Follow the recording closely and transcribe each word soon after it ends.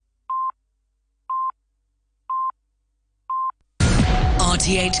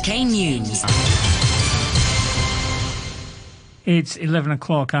RTHK News. It's 11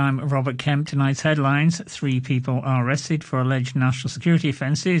 o'clock. I'm Robert Kemp. Tonight's headlines. 3 people are arrested for alleged national security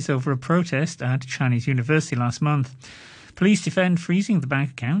offences over a protest at Chinese University last month. Police defend freezing the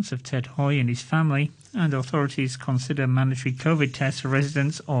bank accounts of Ted Hui and his family, and authorities consider mandatory COVID tests for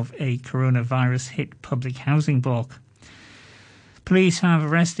residents of a coronavirus-hit public housing block. Police have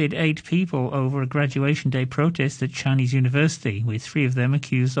arrested 8 people over a graduation day protest at Chinese University, with 3 of them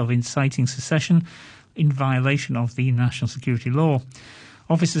accused of inciting secession in violation of the national security law.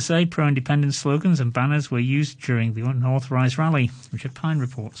 Officers say pro-independence slogans and banners were used during the unauthorised rally. Richard Pine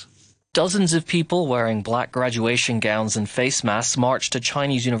reports. Dozens of people wearing black graduation gowns and face masks marched to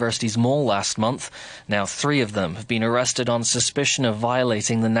Chinese University's mall last month. Now 3 of them have been arrested on suspicion of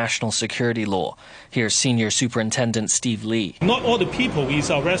violating the national security law. Here's Senior Superintendent Steve Lee. Not all the people is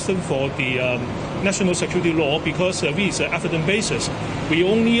arrested for the national security law because we is an evidence basis. We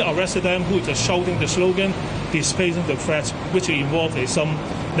only arrested them who is shouting the slogan, displaying the threats, which involve some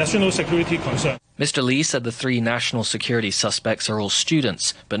national security concern. Mr. Lee said the 3 national security suspects are all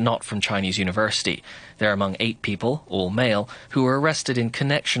students, but not from Chinese University. They're among 8 people, all male, who were arrested in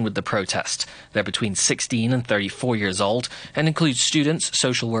connection with the protest. They're between 16 and 34 years old and include students,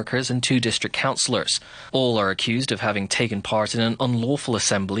 social workers and 2 district councillors. All are accused of having taken part in an unlawful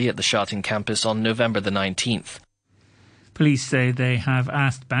assembly at the Shatin campus on November the 19th. Police say they have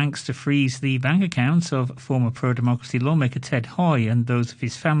asked banks to freeze the bank accounts of former pro-democracy lawmaker Ted Hui and those of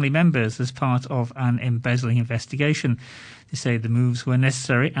his family members as part of an embezzling investigation. They say the moves were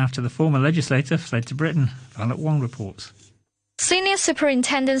necessary after the former legislator fled to Britain. Violet Wong reports. Senior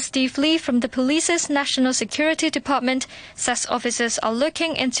Superintendent Steve Lee from the Police's National Security Department says officers are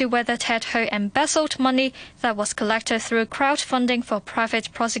looking into whether Ted Hui embezzled money that was collected through crowdfunding for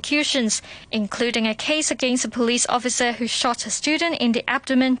private prosecutions, including a case against a police officer who shot a student in the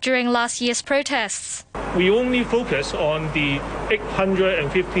abdomen during last year's protests. We only focus on the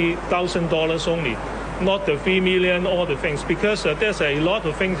 $850,000 only, not the 3 million, all the things, because there's a lot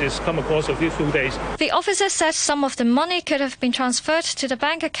of things that's come across of these 2 days. The officer said some of the money could have been transferred to the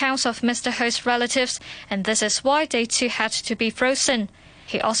bank accounts of Mr. Hui's relatives, and this is why they too had to be frozen.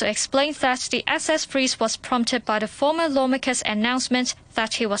 He also explained that the assets freeze was prompted by the former lawmaker's announcement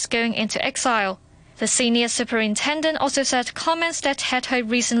that he was going into exile. The senior superintendent also said comments that Ted Hui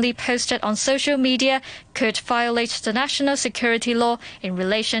recently posted on social media could violate the national security law in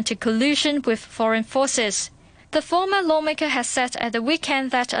relation to collusion with foreign forces. The former lawmaker has said at the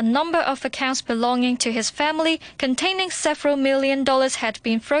weekend that a number of accounts belonging to his family containing several $1 million had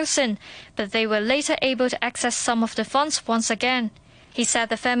been frozen, but they were later able to access some of the funds once again. He said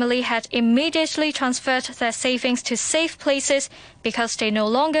the family had immediately transferred their savings to safe places because they no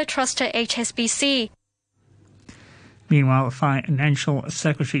longer trusted HSBC. Meanwhile, Financial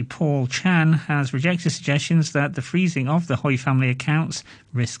Secretary Paul Chan has rejected suggestions that the freezing of the Hui family accounts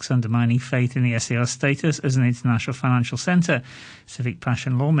risks undermining faith in the SAR's status as an international financial centre. Civic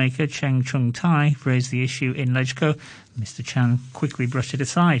Passion lawmaker Cheng Chung Tai raised the issue in LegCo. Mr. Chan quickly brushed it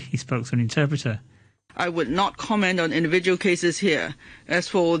aside. He spoke to an interpreter. I would not comment on individual cases here. As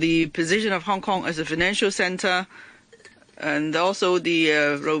for the position of Hong Kong as a financial centre and also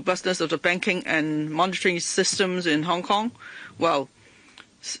the robustness of the banking and monitoring systems in Hong Kong, well,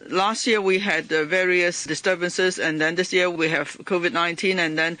 last year we had various disturbances, and then this year we have COVID-19,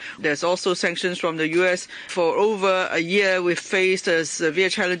 and then there's also sanctions from the US. For over a year we've faced severe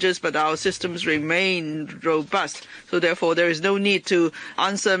challenges, but our systems remain robust. So therefore there is no need to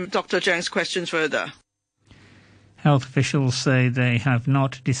answer Dr. Zhang's questions further. Health officials say they have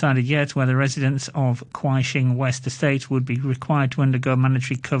not decided yet whether residents of Kwai Shing West Estate would be required to undergo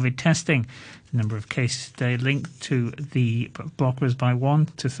mandatory COVID testing. The number of cases today linked to the block was by 1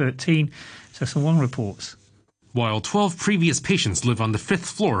 to 13. Cecil Wong reports. While 12 previous patients live on the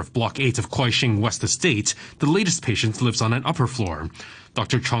 5th floor of Block 8 of Kwai Shing West Estate, the latest patient lives on an upper floor.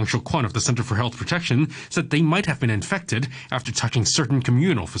 Dr. Chong Shuk Kwan of the Center for Health Protection said they might have been infected after touching certain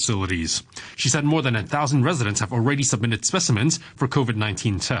communal facilities. She said more than 1,000 residents have already submitted specimens for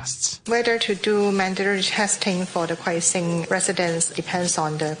COVID-19 tests. Whether to do mandatory testing for the Kwai Shing residents depends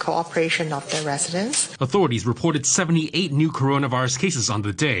on the cooperation of the residents. Authorities reported 78 new coronavirus cases on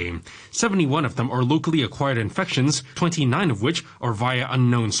the day. 71 of them are locally acquired infections, 29 of which are via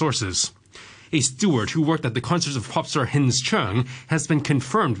unknown sources. A steward who worked at the concerts of pop star Hins Chung has been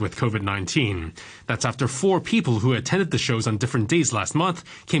confirmed with COVID-19. That's after 4 people who attended the shows on different days last month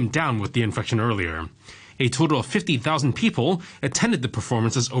came down with the infection earlier. A total of 50,000 people attended the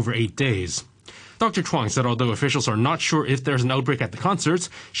performances over 8 days. Dr. Chuang said although officials are not sure if there's an outbreak at the concerts,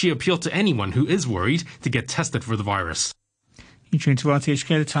 she appealed to anyone who is worried to get tested for the virus. You tune to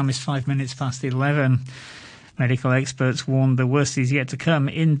RTHK, the time is 5 minutes past 11. Medical experts warn the worst is yet to come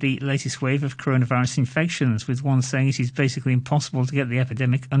in the latest wave of coronavirus infections, with one saying it is basically impossible to get the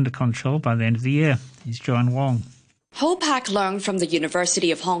epidemic under control by the end of the year. It's Joanne Wong. Ho Pak Leung from the University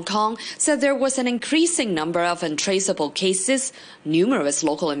of Hong Kong said there was an increasing number of untraceable cases, numerous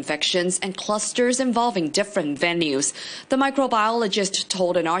local infections, and clusters involving different venues. The microbiologist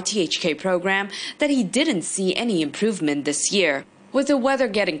told an RTHK program that he didn't see any improvement this year. With the weather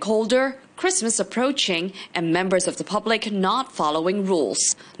getting colder, Christmas approaching, and members of the public not following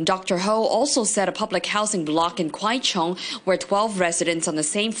rules. Dr. Ho also said a public housing block in Kwai Chung, where 12 residents on the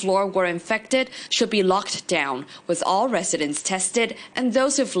same floor were infected, should be locked down, with all residents tested and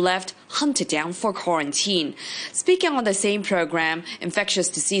those who've left hunted down for quarantine. Speaking on the same program, infectious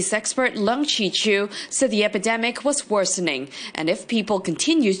disease expert Leung Chi-Chu said the epidemic was worsening, and if people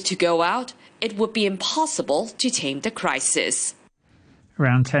continued to go out, it would be impossible to tame the crisis.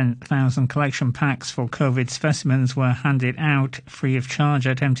 Around 10,000 collection packs for COVID specimens were handed out free of charge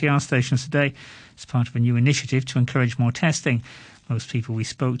at MTR stations today as part of a new initiative to encourage more testing. Most people we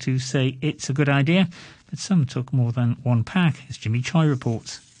spoke to say it's a good idea, but some took more than one pack, as Jimmy Choi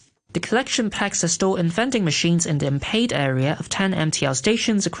reports. The collection packs are stored in vending machines in the unpaid area of 10 MTR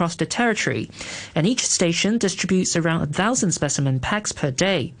stations across the territory, and each station distributes around 1,000 specimen packs per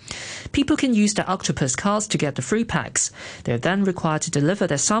day. People can use their octopus cards to get the free packs. They are then required to deliver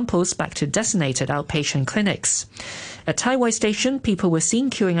their samples back to designated outpatient clinics. At Tai Wai Station, people were seen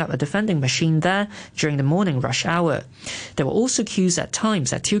queuing up at the vending machine there during the morning rush hour. There were also queues at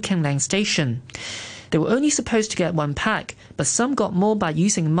times at Tu Keng Lang Station. They were only supposed to get one pack, but some got more by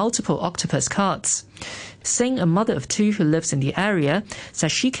using multiple octopus cards. Singh, a mother of two who lives in the area,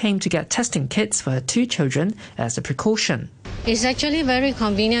 says she came to get testing kits for her two children as a precaution. It's actually very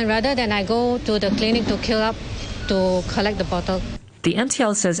convenient rather than I go to the clinic to queue up to collect the bottle. The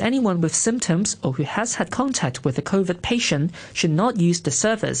MTL says anyone with symptoms or who has had contact with a COVID patient should not use the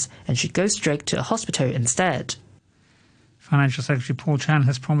service and should go straight to a hospital instead. Financial Secretary Paul Chan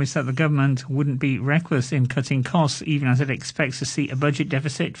has promised that the government wouldn't be reckless in cutting costs, even as it expects to see a budget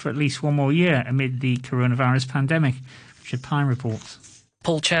deficit for at least one more year amid the coronavirus pandemic. Richard Pine reports.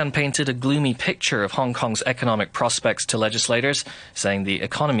 Paul Chan painted a gloomy picture of Hong Kong's economic prospects to legislators, saying the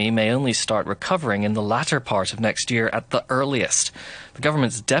economy may only start recovering in the latter part of next year at the earliest. The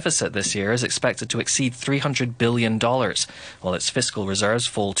government's deficit this year is expected to exceed $300 billion, while its fiscal reserves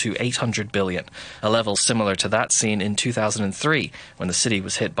fall to $800 billion, a level similar to that seen in 2003 when the city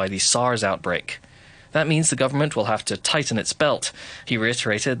was hit by the SARS outbreak. That means the government will have to tighten its belt. He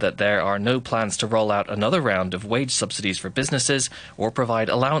reiterated that there are no plans to roll out another round of wage subsidies for businesses or provide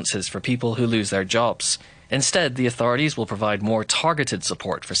allowances for people who lose their jobs. Instead, the authorities will provide more targeted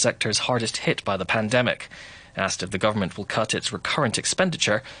support for sectors hardest hit by the pandemic. Asked if the government will cut its recurrent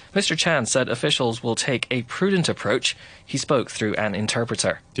expenditure, Mr. Chan said officials will take a prudent approach. He spoke through an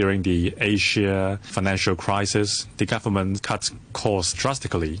interpreter. During the Asia financial crisis, the government cut costs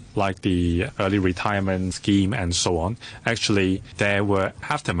drastically, like the early retirement scheme and so on. Actually, there were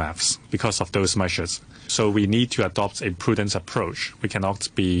aftermaths because of those measures. So we need to adopt a prudent approach. We cannot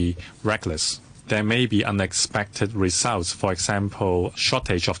be reckless. There may be unexpected results, for example,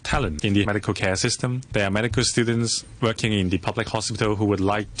 shortage of talent in the medical care system. There are medical students working in the public hospital who would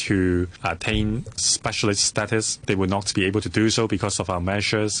like to attain specialist status. They would not be able to do so because of our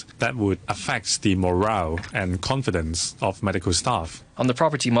measures. That would affect the morale and confidence of medical staff. On the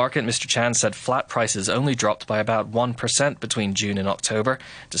property market, Mr. Chan said flat prices only dropped by about 1% between June and October,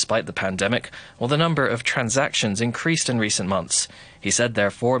 despite the pandemic, while the number of transactions increased in recent months. He said,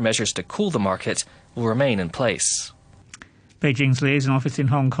 therefore, measures to cool the market will remain in place. Beijing's liaison office in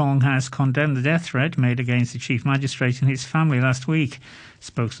Hong Kong has condemned the death threat made against the chief magistrate and his family last week.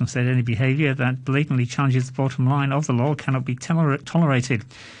 Spokesman said any behaviour that blatantly challenges the bottom line of the law cannot be tolerated.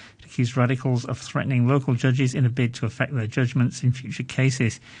 It accused radicals of threatening local judges in a bid to affect their judgments in future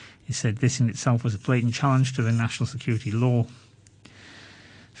cases. He said this in itself was a blatant challenge to the national security law.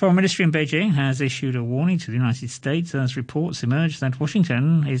 Foreign Ministry in Beijing has issued a warning to the United States as reports emerge that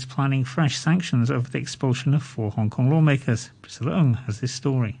Washington is planning fresh sanctions over the expulsion of 4 Hong Kong lawmakers. Priscilla Ng has this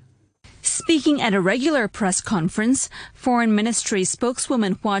story. Speaking at a regular press conference, Foreign Ministry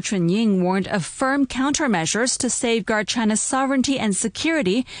spokeswoman Hua Chunying warned of firm countermeasures to safeguard China's sovereignty and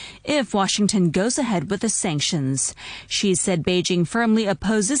security if Washington goes ahead with the sanctions. She said Beijing firmly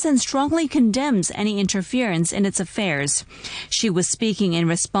opposes and strongly condemns any interference in its affairs. She was speaking in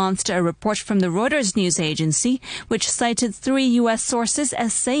response to a report from the Reuters news agency, which cited 3 U.S. sources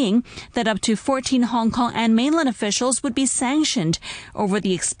as saying that up to 14 Hong Kong and mainland officials would be sanctioned over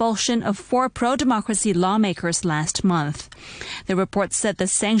the expulsion of 4 4 pro-democracy lawmakers last month. The report said the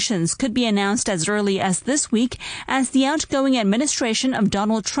sanctions could be announced as early as this week as the outgoing administration of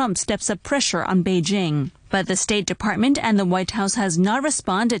Donald Trump steps up pressure on Beijing. But the State Department and the White House has not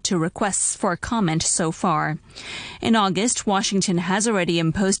responded to requests for comment so far. In August, Washington has already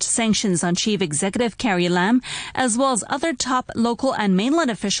imposed sanctions on Chief Executive Carrie Lam, as well as other top local and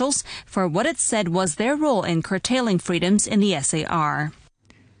mainland officials for what it said was their role in curtailing freedoms in the SAR.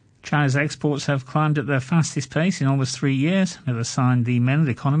 China's exports have climbed at their fastest pace in almost 3 years, another sign the mainland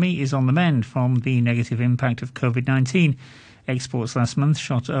economy is on the mend from the negative impact of COVID-19. Exports last month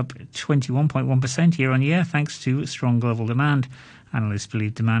shot up 21.1% year-on-year thanks to strong global demand. Analysts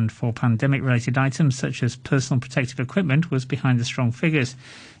believe demand for pandemic-related items such as personal protective equipment was behind the strong figures.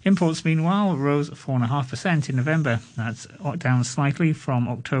 Imports, meanwhile, rose 4.5% in November. That's down slightly from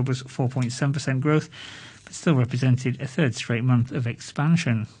October's 4.7% growth, but still represented a third straight month of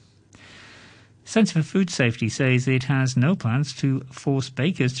expansion. Centre for Food Safety says it has no plans to force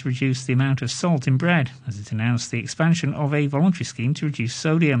bakers to reduce the amount of salt in bread, as it announced the expansion of a voluntary scheme to reduce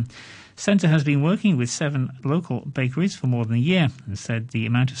sodium. Centre has been working with 7 local bakeries for more than a year and said the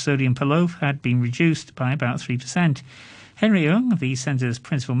amount of sodium per loaf had been reduced by about 3%. Henry Young, the Centre's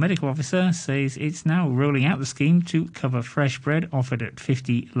principal medical officer, says it's now rolling out the scheme to cover fresh bread offered at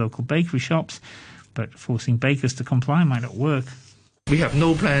 50 local bakery shops, but forcing bakers to comply might not work. We have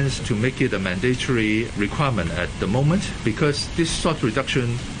no plans to make it a mandatory requirement at the moment because this salt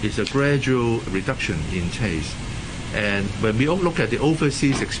reduction is a gradual reduction in taste. And when we look at the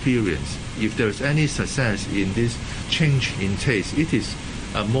overseas experience, if there is any success in this change in taste, it is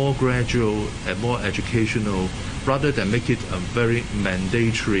a more gradual and more educational rather than make it a very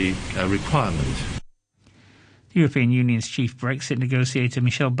mandatory requirement. The European Union's chief Brexit negotiator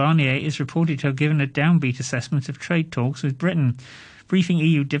Michel Barnier is reported to have given a downbeat assessment of trade talks with Britain. Briefing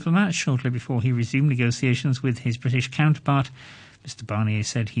EU diplomats shortly before he resumed negotiations with his British counterpart, Mr Barnier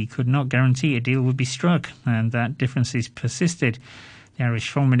said he could not guarantee a deal would be struck and that differences persisted. The Irish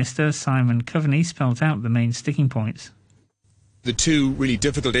Foreign Minister Simon Coveney spelled out the main sticking points. The two really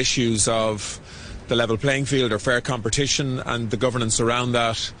difficult issues of the level playing field or fair competition and the governance around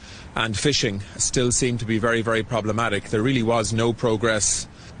that and fishing still seem to be very, very problematic. There really was no progress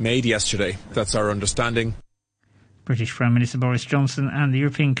made yesterday. That's our understanding. British Prime Minister Boris Johnson and the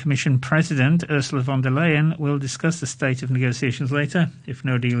European Commission President Ursula von der Leyen will discuss the state of negotiations later. If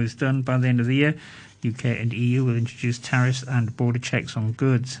no deal is done by the end of the year, UK and EU will introduce tariffs and border checks on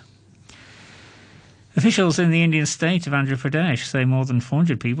goods. Officials in the Indian state of Andhra Pradesh say more than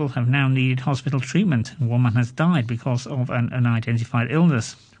 400 people have now needed hospital treatment and one man has died because of an unidentified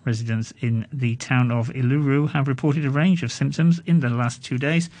illness. Residents in the town of Iluru have reported a range of symptoms in the last 2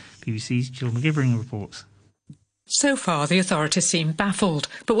 days. BBC's Jill McGivering reports. So far, the authorities seem baffled,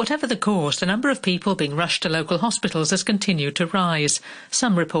 but whatever the cause, the number of people being rushed to local hospitals has continued to rise.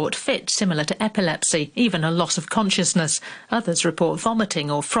 Some report fits similar to epilepsy, even a loss of consciousness. Others report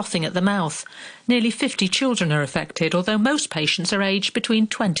vomiting or frothing at the mouth. Nearly 50 children are affected, although most patients are aged between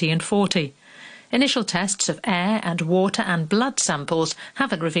 20 and 40. Initial tests of air and water and blood samples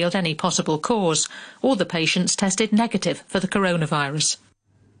haven't revealed any possible cause. All the patients tested negative for the coronavirus.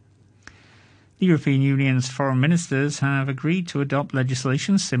 The European Union's foreign ministers have agreed to adopt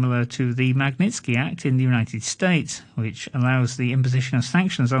legislation similar to the Magnitsky Act in the United States, which allows the imposition of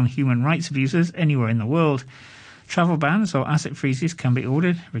sanctions on human rights abusers anywhere in the world. Travel bans or asset freezes can be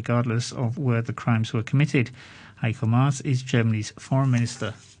ordered, regardless of where the crimes were committed. Heiko Maas is Germany's foreign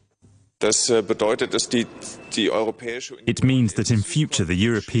minister. It means that in future the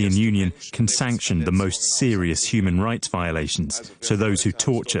European Union can sanction the most serious human rights violations, so those who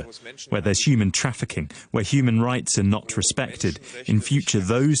torture, where there's human trafficking, where human rights are not respected. In future,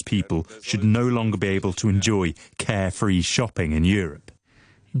 those people should no longer be able to enjoy carefree shopping in Europe.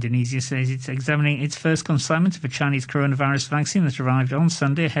 Indonesia says it's examining its first consignment of a Chinese coronavirus vaccine that arrived on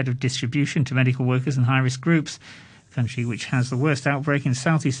Sunday ahead of distribution to medical workers and high-risk groups. The country, which has the worst outbreak in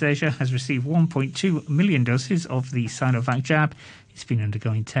Southeast Asia, has received 1.2 million doses of the Sinovac jab. It's been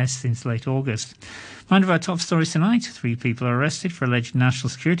undergoing tests since late August. One of our top stories tonight, 3 people are arrested for alleged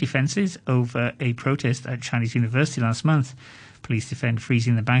national security offences over a protest at Chinese University last month. Police defend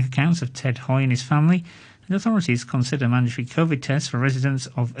freezing the bank accounts of Ted Hui and his family, and authorities consider mandatory COVID tests for residents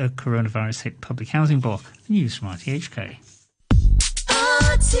of a coronavirus-hit public housing block. The news from RTHK.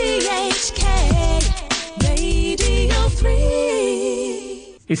 RTHK Radio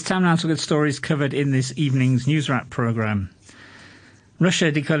 3. It's time now to look at stories covered in this evening's News Wrap programme.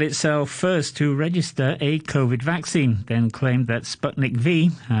 Russia declared itself first to register a COVID vaccine, then claimed that Sputnik V,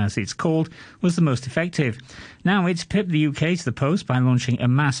 as it's called, was the most effective. Now it's pipped the UK to the post by launching a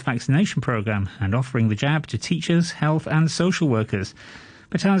mass vaccination programme and offering the jab to teachers, health and social workers.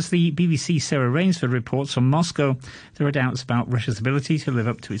 But as the BBC Sarah Rainsford reports from Moscow, there are doubts about Russia's ability to live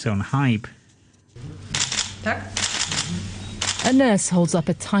up to its own hype. A nurse holds up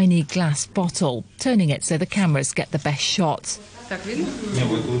a tiny glass bottle, turning it so the cameras get the best shot.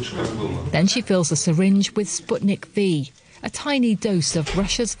 Then she fills a syringe with Sputnik V, a tiny dose of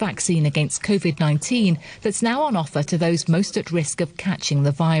Russia's vaccine against COVID-19 that's now on offer to those most at risk of catching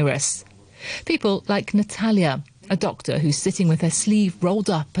the virus. People like Natalia, a doctor who's sitting with her sleeve rolled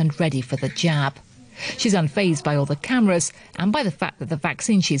up and ready for the jab. She's unfazed by all the cameras and by the fact that the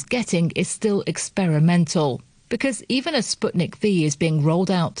vaccine she's getting is still experimental. Because even as Sputnik V is being rolled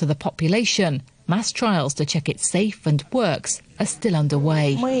out to the population, mass trials to check it's safe and works are still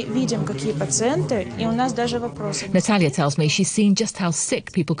underway. Natalia tells me she's seen just how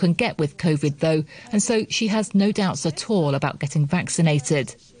sick people can get with COVID, though, and so she has no doubts at all about getting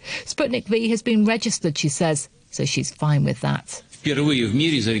vaccinated. Sputnik V has been registered, she says, so she's fine with that. It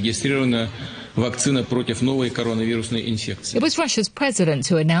was Russia's president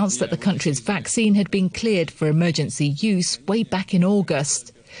who announced that the country's vaccine had been cleared for emergency use way back in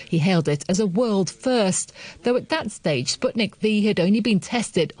August. He hailed it as a world first, though at that stage Sputnik V had only been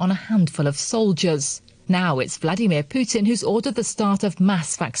tested on a handful of soldiers. Now it's Vladimir Putin who's ordered the start of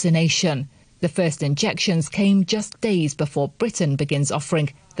mass vaccination. The first injections came just days before Britain begins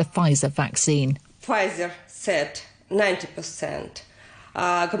offering the Pfizer vaccine. Pfizer said 90%,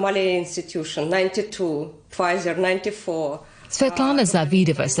 Gamaleya Institution 92%, Pfizer 94%. Svetlana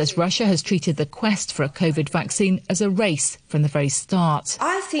Zavidova says Russia has treated the quest for a COVID vaccine as a race from the very start.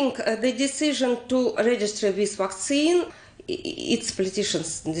 I think the decision to register this vaccine, it's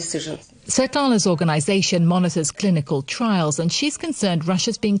politicians' decision. Svetlana's organisation monitors clinical trials and she's concerned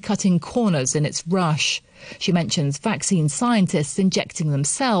Russia's been cutting corners in its rush. She mentions vaccine scientists injecting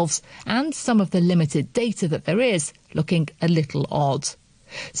themselves and some of the limited data that there is looking a little odd.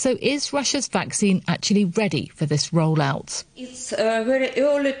 So is Russia's vaccine actually ready for this rollout? It's very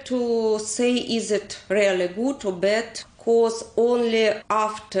early to say is it really good or bad, because only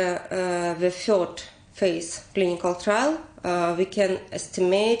after the third phase clinical trial we can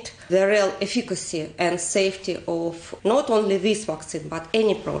estimate the real efficacy and safety of not only this vaccine but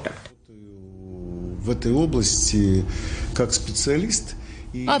any product.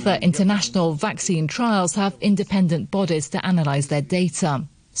 Other international vaccine trials have independent bodies to analyse their data.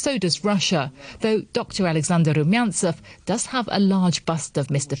 So does Russia, though Dr. Alexander Rumyantsev does have a large bust of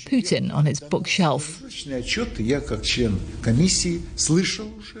Mr. Putin on his bookshelf.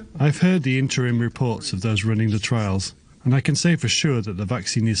 I've heard the interim reports of those running the trials, and I can say for sure that the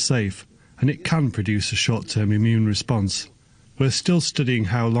vaccine is safe, and it can produce a short-term immune response. We're still studying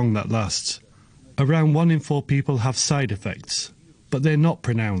how long that lasts. Around 1 in 4 people have side effects, but they're not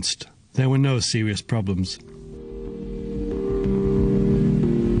pronounced. There were no serious problems.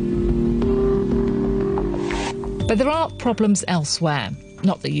 But there are problems elsewhere.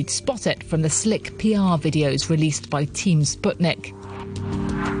 Not that you'd spot it from the slick PR videos released by Team Sputnik.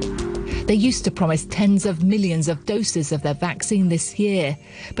 They used to promise tens of millions of doses of their vaccine this year,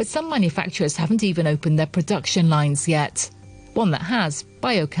 but some manufacturers haven't even opened their production lines yet. One that has,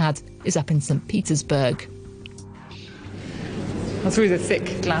 BioCAD, is up in St. Petersburg. Through the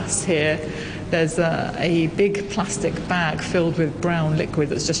thick glass here, there's a big plastic bag filled with brown liquid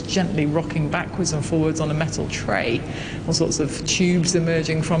that's just gently rocking backwards and forwards on a metal tray. All sorts of tubes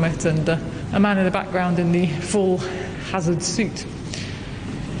emerging from it, and a man in the background in the full hazard suit.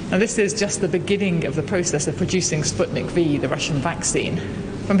 Now, this is just the beginning of the process of producing Sputnik V, the Russian vaccine.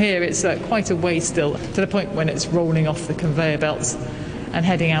 From here, it's quite a way still, to the point when it's rolling off the conveyor belts and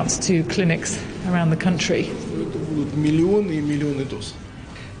heading out to clinics around the country.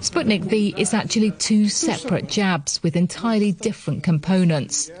 Sputnik V is actually 2 separate jabs with entirely different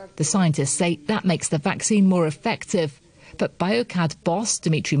components. The scientists say that makes the vaccine more effective. But BioCAD boss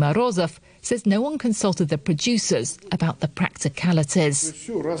Dmitry Morozov says no one consulted the producers about the practicalities.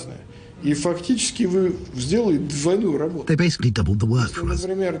 They basically doubled the work for us.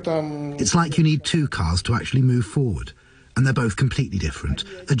 It's like you need 2 cars to actually move forward, and they're both completely different,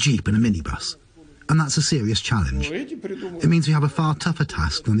 a Jeep and a minibus. And that's a serious challenge. It means we have a far tougher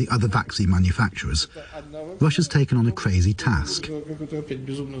task than the other vaccine manufacturers. Russia's taken on a crazy task.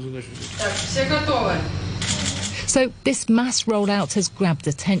 So this mass rollout has grabbed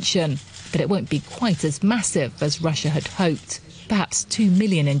attention, but it won't be quite as massive as Russia had hoped. Perhaps 2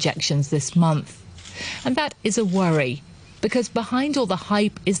 million injections this month. And that is a worry. Because behind all the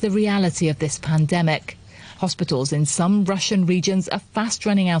hype is the reality of this pandemic. Hospitals in some Russian regions are fast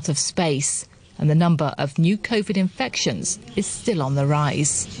running out of space, and the number of new COVID infections is still on the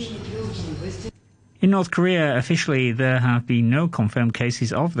rise. In North Korea, officially, there have been no confirmed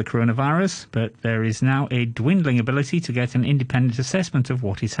cases of the coronavirus, but there is now a dwindling ability to get an independent assessment of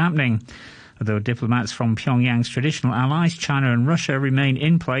what is happening. Although diplomats from Pyongyang's traditional allies, China and Russia, remain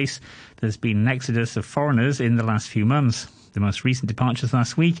in place, there's been an exodus of foreigners in the last few months. The most recent departures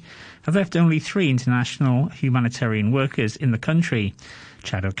last week have left only 3 international humanitarian workers in the country.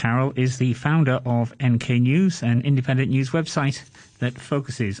 Chad O'Carroll is the founder of NK News, an independent news website that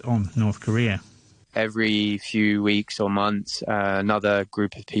focuses on North Korea. Every few weeks or months, another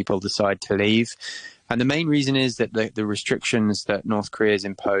group of people decide to leave. And the main reason is that the restrictions that North Korea has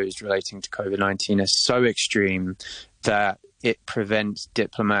imposed relating to COVID-19 are so extreme that it prevents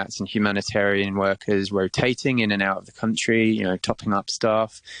diplomats and humanitarian workers rotating in and out of the country, topping up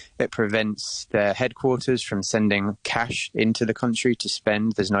staff. It prevents their headquarters from sending cash into the country to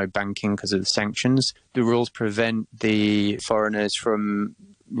spend. There's no banking because of the sanctions. The rules prevent the foreigners from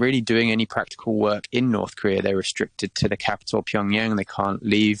really doing any practical work in North Korea. They're restricted to the capital, Pyongyang. They can't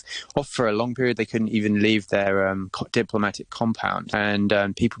leave. Or for a long period, they couldn't even leave their diplomatic compound. And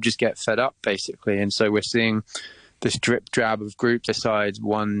people just get fed up, basically. And so we're seeing this drip-drab of groups, besides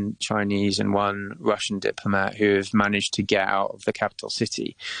one Chinese and one Russian diplomat who have managed to get out of the capital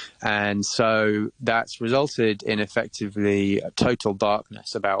city. And so that's resulted in effectively a total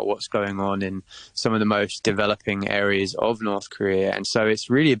darkness about what's going on in some of the most developing areas of North Korea. And so it's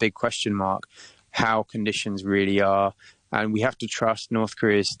really a big question mark how conditions really are. And we have to trust North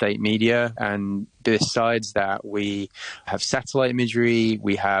Korea's state media. And besides that, we have satellite imagery.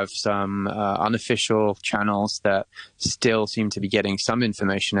 We have some unofficial channels that still seem to be getting some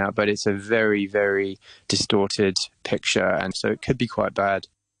information out. But it's a very, very distorted picture. And so it could be quite bad.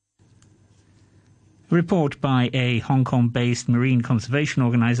 A report by a Hong Kong-based marine conservation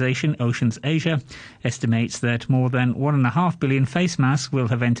organisation, Oceans Asia, estimates that more than 1.5 billion face masks will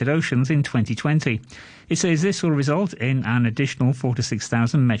have entered oceans in 2020. It says this will result in an additional 4,000 to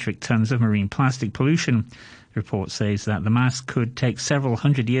 6,000 metric tonnes of marine plastic pollution. The report says that the masks could take several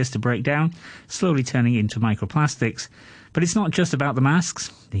hundred years to break down, slowly turning into microplastics. But it's not just about the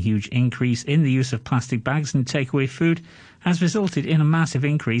masks. The huge increase in the use of plastic bags and takeaway food has resulted in a massive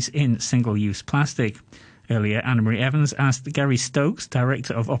increase in single-use plastic. Earlier, Anna-Marie Evans asked Gary Stokes,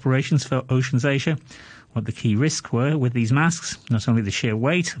 Director of Operations for Oceans Asia, what the key risks were with these masks, not only the sheer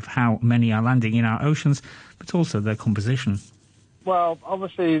weight of how many are landing in our oceans, but also their composition. Well,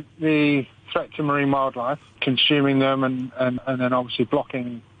 obviously the threat to marine wildlife, consuming them and then obviously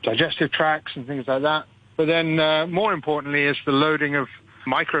blocking digestive tracts and things like that. But then more importantly is the loading of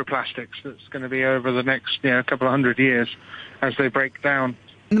microplastics that's going to be over the next couple of hundred years as they break down.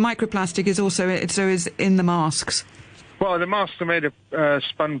 And the microplastic is also is in the masks? Well, the masks are made of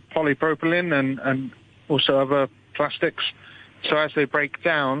spun polypropylene and also other plastics. So as they break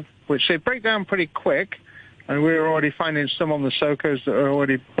down, which they break down pretty quick, and we're already finding some on the SOCOs that are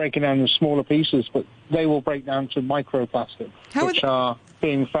already breaking down in smaller pieces, but they will break down to microplastics, which are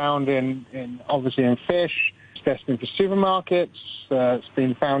being found obviously in fish. It's destined for supermarkets. It's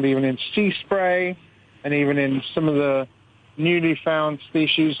been found even in sea spray and even in some of the newly found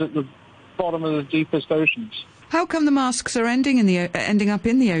species at the bottom of the deepest oceans. How come the masks are ending up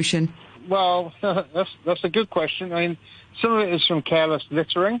in the ocean? Well, that's a good question. I mean, some of it is from careless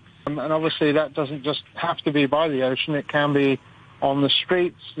littering, and obviously that doesn't just have to be by the ocean. It can be on the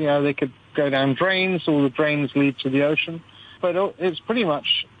streets. They could go down drains. All the drains lead to the ocean. But it's pretty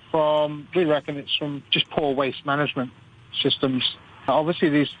much we reckon it's from just poor waste management systems. Obviously,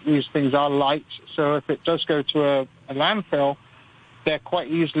 these things are light, so if it does go to a landfill, they're quite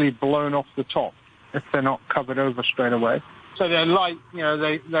easily blown off the top if they're not covered over straight away. So they're light,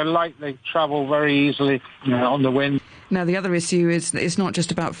 they're light, they travel very easily, on the wind. Now, the other issue is it's not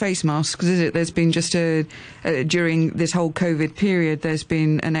just about face masks, is it? There's been during this whole COVID period, there's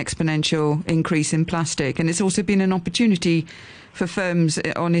been an exponential increase in plastic, and it's also been an opportunity for firms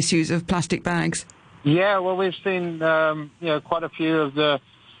on issues of plastic bags. Yeah, well, we've seen, quite a few of the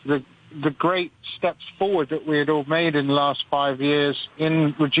great steps forward that we had all made in the last 5 years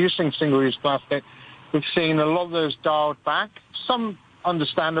in reducing single-use plastic. We've seen a lot of those dialed back, some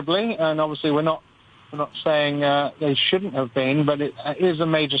understandably, and obviously we're not saying they shouldn't have been, but it is a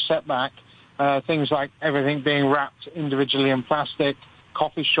major setback. Things like everything being wrapped individually in plastic,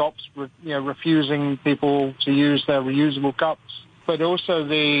 coffee shops refusing people to use their reusable cups, but also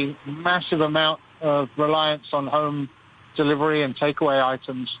the massive amount of reliance on home delivery and takeaway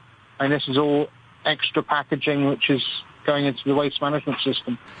items. And this is all extra packaging, which is going into the waste management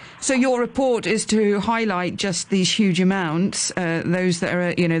system. So your report is to highlight just these huge amounts, those that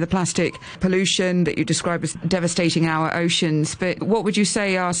are, the plastic pollution that you describe as devastating our oceans. But what would you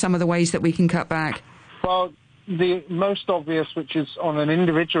say are some of the ways that we can cut back? Well, the most obvious, which is on an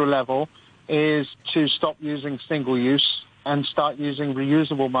individual level, is to stop using single-use and start using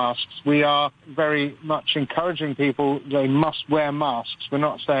reusable masks. We are very much encouraging people, they must wear masks. We're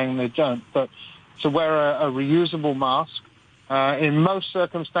not saying they don't, but to wear a reusable mask, in most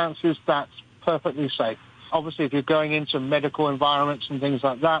circumstances, that's perfectly safe. Obviously, if you're going into medical environments and things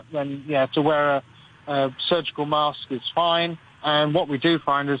like that, then, to wear a surgical mask is fine. And what we do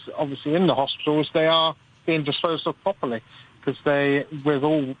find is, obviously, in the hospitals, they are being disposed of properly because with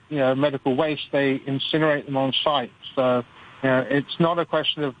all, medical waste, they incinerate them on site. So, it's not a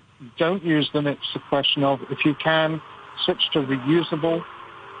question of don't use them. It's a question of if you can, switch to reusable.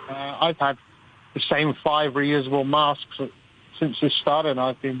 I've had the same 5 reusable masks since this started.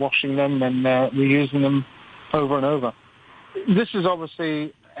 I've been washing them and reusing them over and over. This is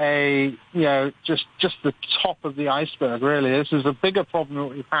obviously just the top of the iceberg, really. This is a bigger problem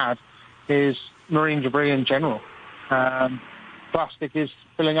that we've had is marine debris in general. Plastic is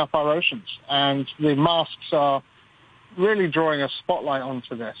filling up our oceans, and the masks are really drawing a spotlight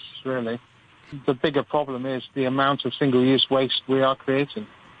onto this, really. The bigger problem is the amount of single-use waste we are creating.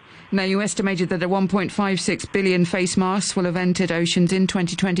 Now, you estimated that 1.56 billion face masks will have entered oceans in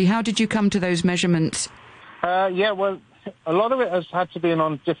 2020. How did you come to those measurements? Well, a lot of it has had to be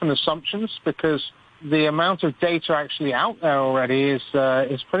on different assumptions because the amount of data actually out there already is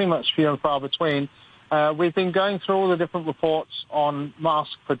pretty much few and far between. We've been going through all the different reports on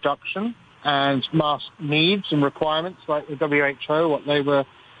mask production and mask needs and requirements, like the WHO, what they were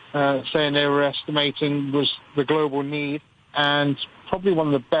saying they were estimating was the global need. And probably one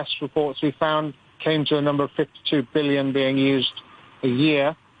of the best reports we found came to a number of 52 billion being used a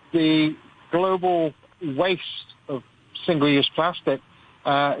year. The global waste of single-use plastic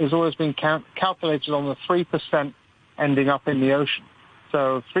has always been calculated on the 3% ending up in the ocean.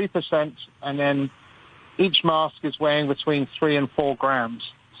 So 3%, and then each mask is weighing between 3 and 4 grams.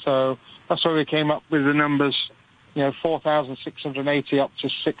 So that's why we came up with the numbers, 4,680 up to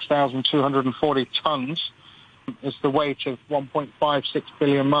 6,240 tons is the weight of 1.56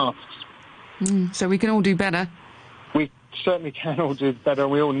 billion masks. So we can all do better. We certainly can all do better.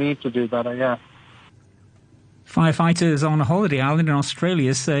 We all need to do better, yeah. Firefighters on a holiday island in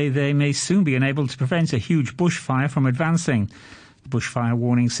Australia say they may soon be unable to prevent a huge bushfire from advancing. The bushfire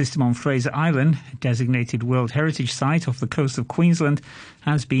warning system on Fraser Island, a designated World Heritage Site off the coast of Queensland,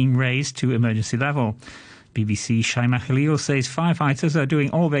 has been raised to emergency level. BBC Shaima Khalil says firefighters are doing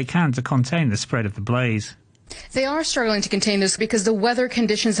all they can to contain the spread of the blaze. They are struggling to contain this because the weather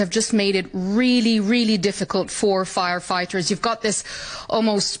conditions have just made it really, really difficult for firefighters. You've got this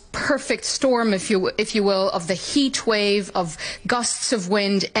almost perfect storm, if you will, of the heat wave, of gusts of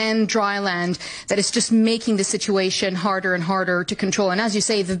wind and dry land that is just making the situation harder and harder to control. And as you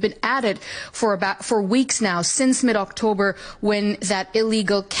say, they've been at it for weeks now, since mid-October, when that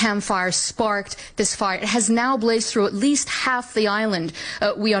illegal campfire sparked this fire. It has now blazed through at least half the island,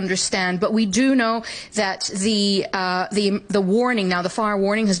 we understand. But we do know that the warning now, the fire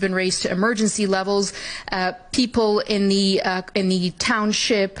warning has been raised to emergency levels. People in the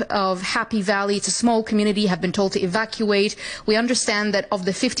township of Happy Valley, it's a small community, have been told to evacuate. We understand that of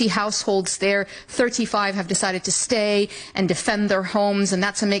the 50 households there, 35 have decided to stay and defend their homes, and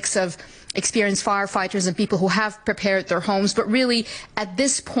that's a mix of experienced firefighters and people who have prepared their homes. But really, at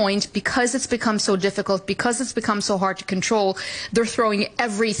this point, because it's become so difficult, because it's become so hard to control, they're throwing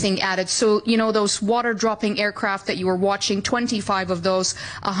everything at it. So, those water-dropping aircraft that you were watching, 25 of those,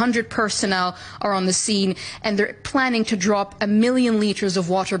 100 personnel are on the scene, and they're planning to drop 1 million litres of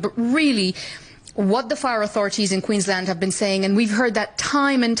water. But really, what the fire authorities in Queensland have been saying, and we've heard that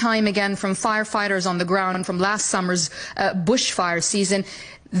time and time again from firefighters on the ground from last summer's bushfire season,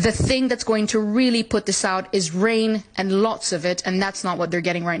 the thing that's going to really put this out is rain, and lots of it, and that's not what they're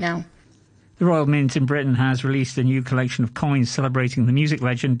getting right now. The Royal Mint in Britain has released a new collection of coins celebrating the music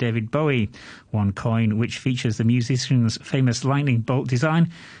legend David Bowie. One coin, which features the musician's famous lightning bolt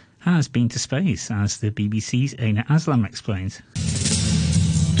design, has been to space, as the BBC's Aina Aslam explains.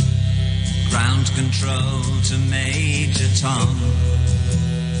 Ground control to Major Tom.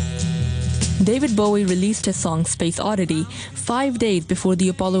 David Bowie released his song Space Oddity 5 days before the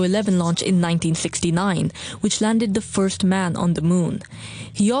Apollo 11 launch in 1969, which landed the first man on the moon.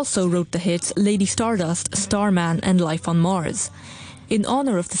 He also wrote the hits Lady Stardust, Starman and Life on Mars. In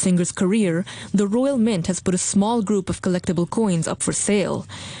honor of the singer's career, the Royal Mint has put a small group of collectible coins up for sale.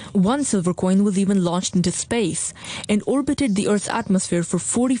 One silver coin was even launched into space and orbited the Earth's atmosphere for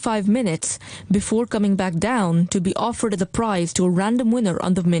 45 minutes before coming back down to be offered as a prize to a random winner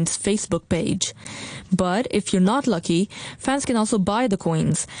on the Mint's Facebook page. But if you're not lucky, fans can also buy the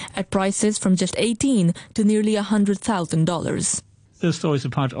coins at prices from just $18 to nearly $100,000. Those stories are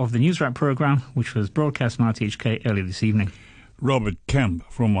part of the News Wrap programme, which was broadcast on RTHK earlier this evening. Robert Kemp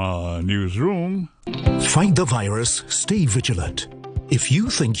from our newsroom. Fight the virus, stay vigilant. If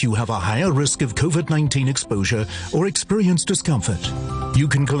you think you have a higher risk of COVID-19 exposure or experience discomfort, you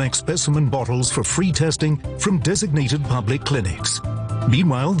can collect specimen bottles for free testing from designated public clinics.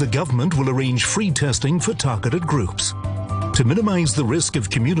 Meanwhile, the government will arrange free testing for targeted groups. To minimize the risk of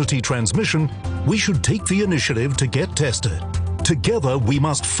community transmission, we should take the initiative to get tested. Together, we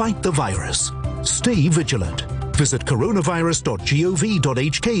must fight the virus. Stay vigilant. Visit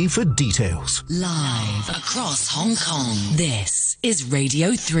coronavirus.gov.hk for details. Live across Hong Kong, this is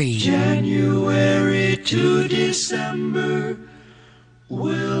Radio 3. January to December,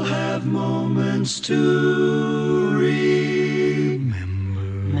 we'll have moments to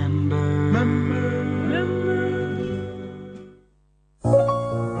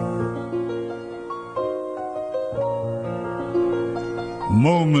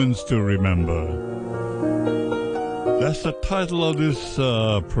Moments to Remember. That's the title of this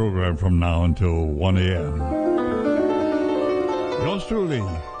program from now until 1 a.m. Yours truly,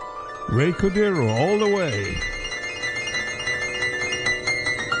 Ray Cordero, all the way.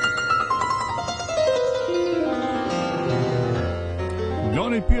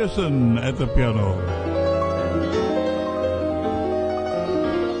 Johnny Pearson at the piano.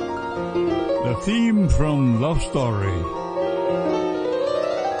 The theme from Love Story.